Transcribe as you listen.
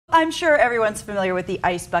I'm sure everyone's familiar with the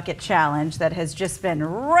ice bucket challenge that has just been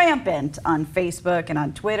rampant on Facebook and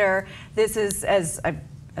on Twitter. This is, as I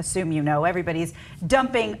assume you know, everybody's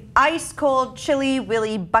dumping ice cold, chilly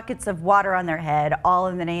willy buckets of water on their head, all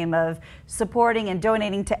in the name of supporting and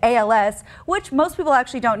donating to ALS, which most people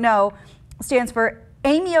actually don't know stands for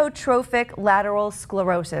amyotrophic lateral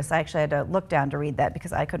sclerosis. I actually had to look down to read that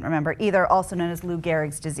because I couldn't remember either, also known as Lou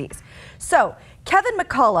Gehrig's disease. So Kevin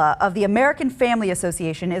McCullough of the American Family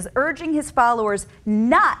Association is urging his followers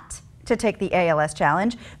not to take the ALS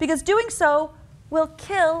challenge because doing so will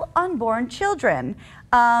kill unborn children.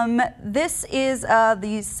 This is from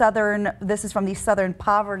the Southern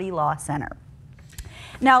Poverty Law Center.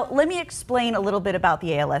 Now, let me explain a little bit about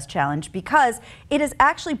the ALS challenge because it has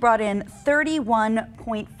actually brought in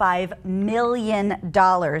 $31.5 million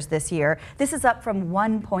this year. This is up from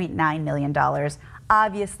 $1.9 million.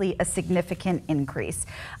 Obviously a significant increase.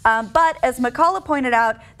 But as McCullough pointed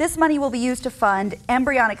out, this money will be used to fund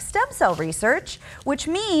embryonic stem cell research, which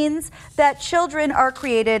means that children are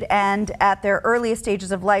created and at their earliest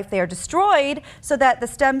stages of life, they are destroyed so that the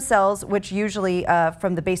stem cells, which usually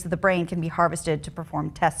from the base of the brain, can be harvested to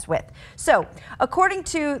perform tests with. So, according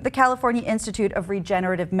to the California Institute of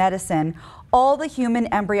Regenerative Medicine, all the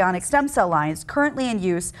human embryonic stem cell lines currently in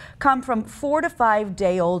use come from 4 to 5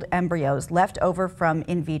 day-old embryos left over from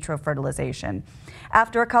in vitro fertilization.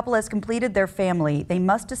 After a couple has completed their family, they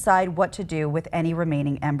must decide what to do with any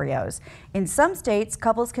remaining embryos. In some states,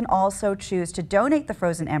 couples can also choose to donate the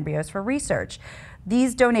frozen embryos for research.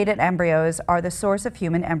 These donated embryos are the source of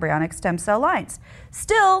human embryonic stem cell lines.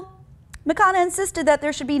 Still, McCullough insisted that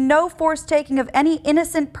there should be no forced taking of any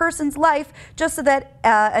innocent person's life just so that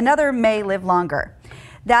another may live longer.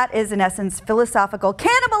 That is, in essence, philosophical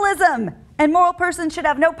cannibalism, and moral persons should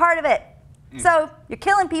have no part of it. So you're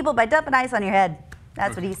killing people by dumping ice on your head.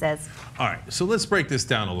 That's what he says. All right, so let's break this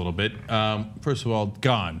down a little bit. First of all,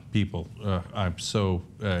 gone people. I'm so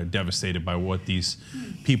devastated by what these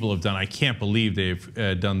people have done. I can't believe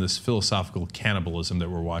they've done this philosophical cannibalism that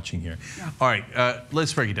we're watching here. Yeah. All right,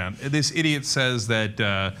 let's break it down. This idiot says that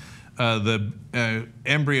the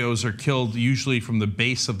embryos are killed usually from the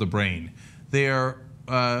base of the brain. They are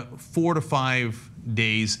 4 to 5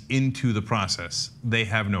 days into the process. They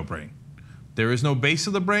have no brain. There is no base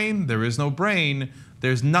of the brain, there is no brain,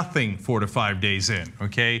 there's nothing 4 to 5 days in,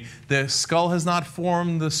 okay? The skull has not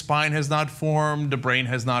formed, the spine has not formed, the brain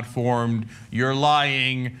has not formed, you're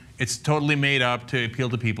lying, it's totally made up to appeal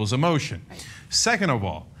to people's emotion. Right. Second of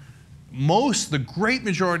all, the great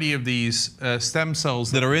majority of these stem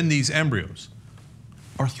cells that are in these embryos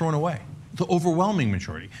are thrown away. The overwhelming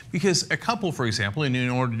majority. Because a couple, for example, in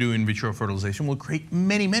order to do in vitro fertilization, will create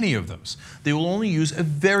many, many of those. They will only use a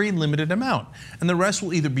very limited amount. And the rest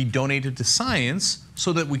will either be donated to science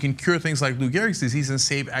so that we can cure things like Lou Gehrig's disease and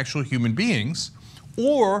save actual human beings,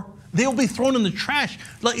 or they'll be thrown in the trash.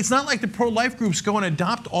 It's not like the pro-life groups go and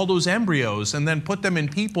adopt all those embryos and then put them in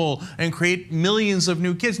people and create millions of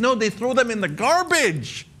new kids. No, they throw them in the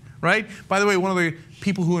garbage. Right? By the way, one of the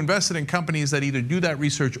people who invested in companies that either do that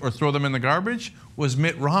research or throw them in the garbage was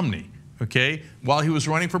Mitt Romney. Okay? While he was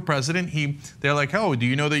running for president, they're like, oh, do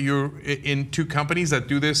you know that you're in 2 companies that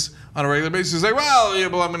do this on a regular basis? He's like, well, yeah,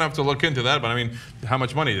 well, I'm gonna have to look into that, but I mean, how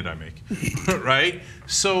much money did I make? Right?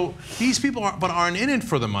 So these people aren't in it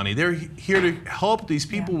for the money. They're here to help these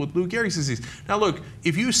people with Lou Gehrig's disease. Now look,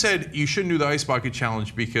 if you said you shouldn't do the ice bucket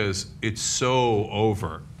challenge because it's so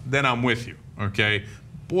over, then I'm with you, okay?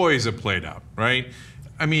 Boy, is it played out, right?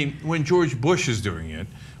 I mean, when George Bush is doing it,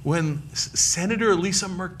 when Senator Lisa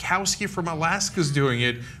Murkowski from Alaska is doing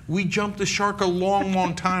it, we jumped the shark a long,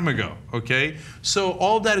 long time ago, okay? So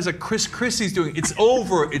all that is a Chris Christie's doing. It's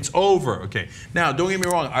over, it's over, okay? Now, don't get me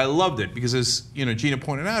wrong, I loved it because as Gina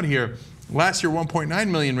pointed out here, last year 1.9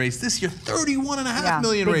 million raised, this year 31.5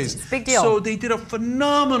 million raised. Big deal. So they did a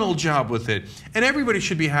phenomenal job with it, and everybody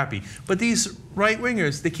should be happy. But these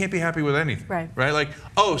right-wingers, they can't be happy with anything. Right? Like,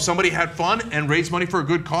 oh, somebody had fun and raised money for a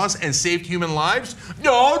good cause and saved human lives?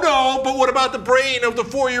 No, but what about the brain of the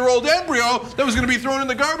 4-year-old embryo that was going to be thrown in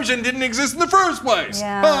the garbage and didn't exist in the first place?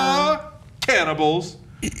 Yeah. Cannibals.